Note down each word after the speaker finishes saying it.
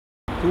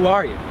Who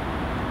are you?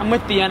 I'm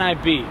with the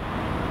NIB,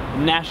 the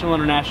National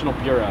International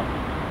Bureau.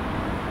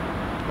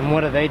 And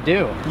what do they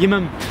do?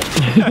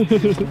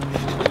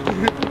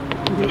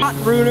 Hot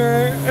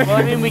ruiner. Well,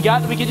 I mean, we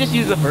could just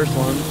use the first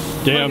one.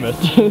 Damn it.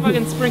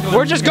 Fucking sprinkle.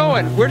 We're just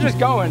going. We're just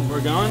going.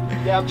 We're going?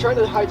 Yeah, I'm trying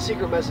to hide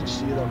secret message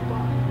to you that I'm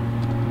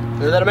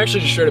bi. Or that I'm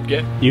actually just straight up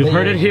gay. You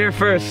heard it here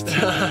first.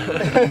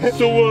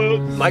 So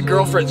my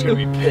girlfriend's gonna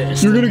be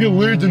pissed. You're gonna get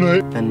laid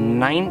tonight. The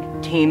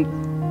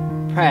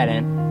 19th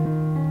president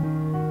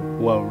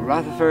will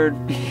Rutherford.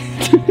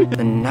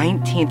 The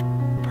 19th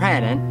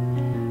president.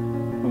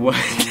 What?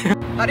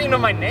 How do you know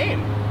my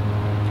name?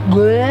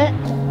 What?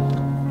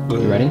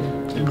 You ready?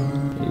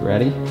 Are you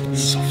ready? This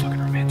is so fucking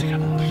romantic. I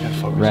don't know. I gotta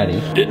focus. Ready.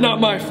 It's not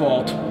my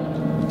fault.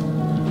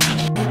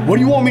 What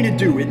do you want me to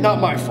do? It's not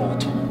my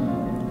fault.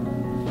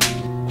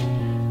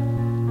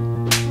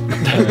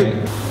 Alright.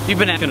 You've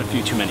been asking a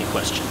few too many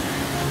questions.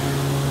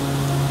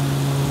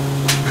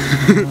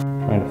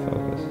 Trying to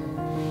focus.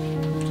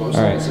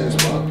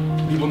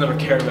 Alright. People never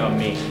cared about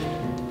me.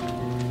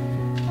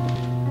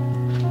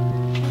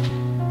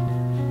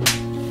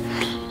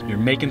 You're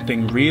making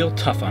things real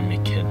tough on me,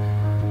 kid.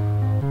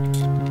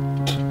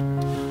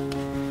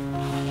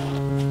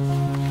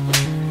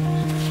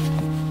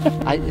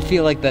 I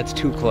feel like that's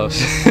too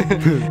close.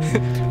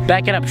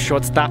 Back it up,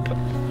 shortstop.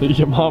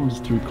 Your mom's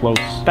too close.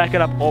 Back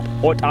it up,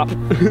 or top.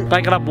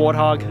 Back it up,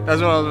 warthog.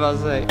 That's what I was about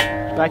to say.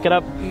 Back it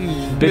up,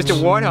 bitch. Mr.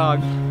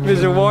 Warthog.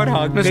 Mr.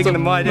 Warthog. Mr.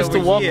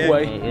 Mr.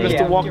 Walkway.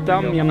 Mr. Walk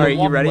down me on the Alright,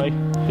 you ready?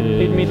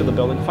 Lead me to the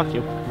building. Fuck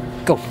you.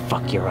 Go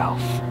fuck your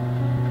elf.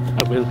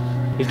 I will.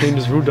 His name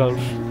is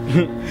Rudolph.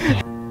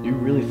 You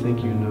really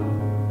think you know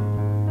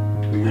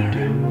who you're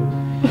dealing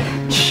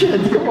with?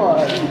 Shit, come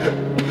on.